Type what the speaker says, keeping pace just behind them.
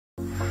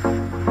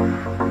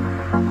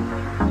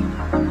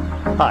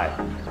Hi,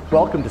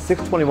 welcome to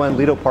 621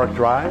 Lido Park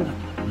Drive,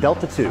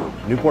 Delta 2,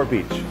 Newport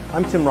Beach.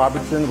 I'm Tim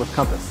Robertson with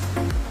Compass.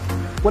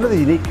 One of the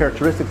unique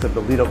characteristics of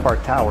the Lido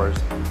Park towers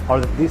are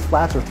that these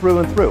flats are through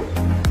and through.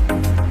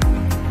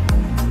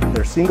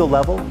 They're single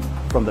level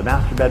from the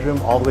master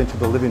bedroom all the way to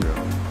the living room.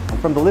 And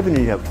from the living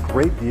room you have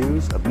great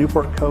views of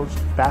Newport Coast,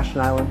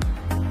 Fashion Island,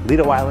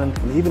 Lido Island,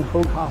 and even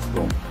Hoag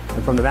Hospital.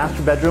 And from the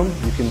master bedroom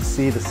you can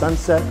see the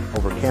sunset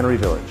over Cannery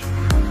Village.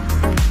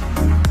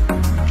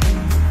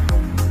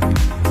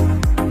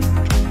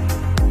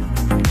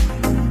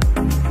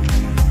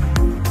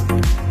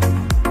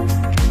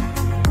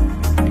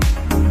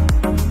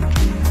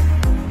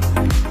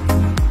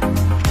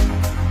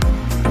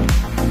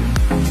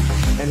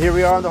 Here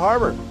we are on the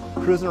harbor,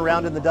 cruising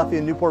around in the Duffy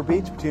in Newport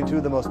Beach between two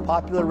of the most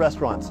popular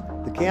restaurants,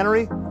 the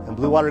Cannery and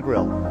Blue Water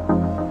Grill.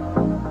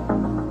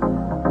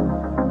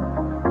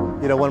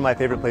 You know, one of my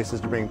favorite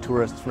places to bring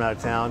tourists from out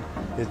of town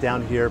is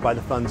down here by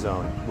the Fun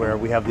Zone, where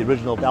we have the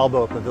original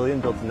Balboa Pavilion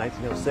built in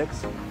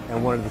 1906,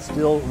 and one of the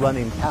still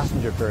running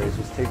passenger ferries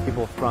which take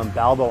people from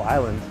Balboa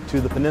Island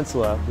to the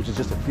peninsula, which is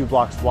just a few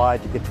blocks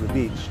wide to get to the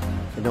beach.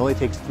 It only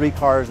takes 3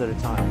 cars at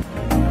a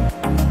time.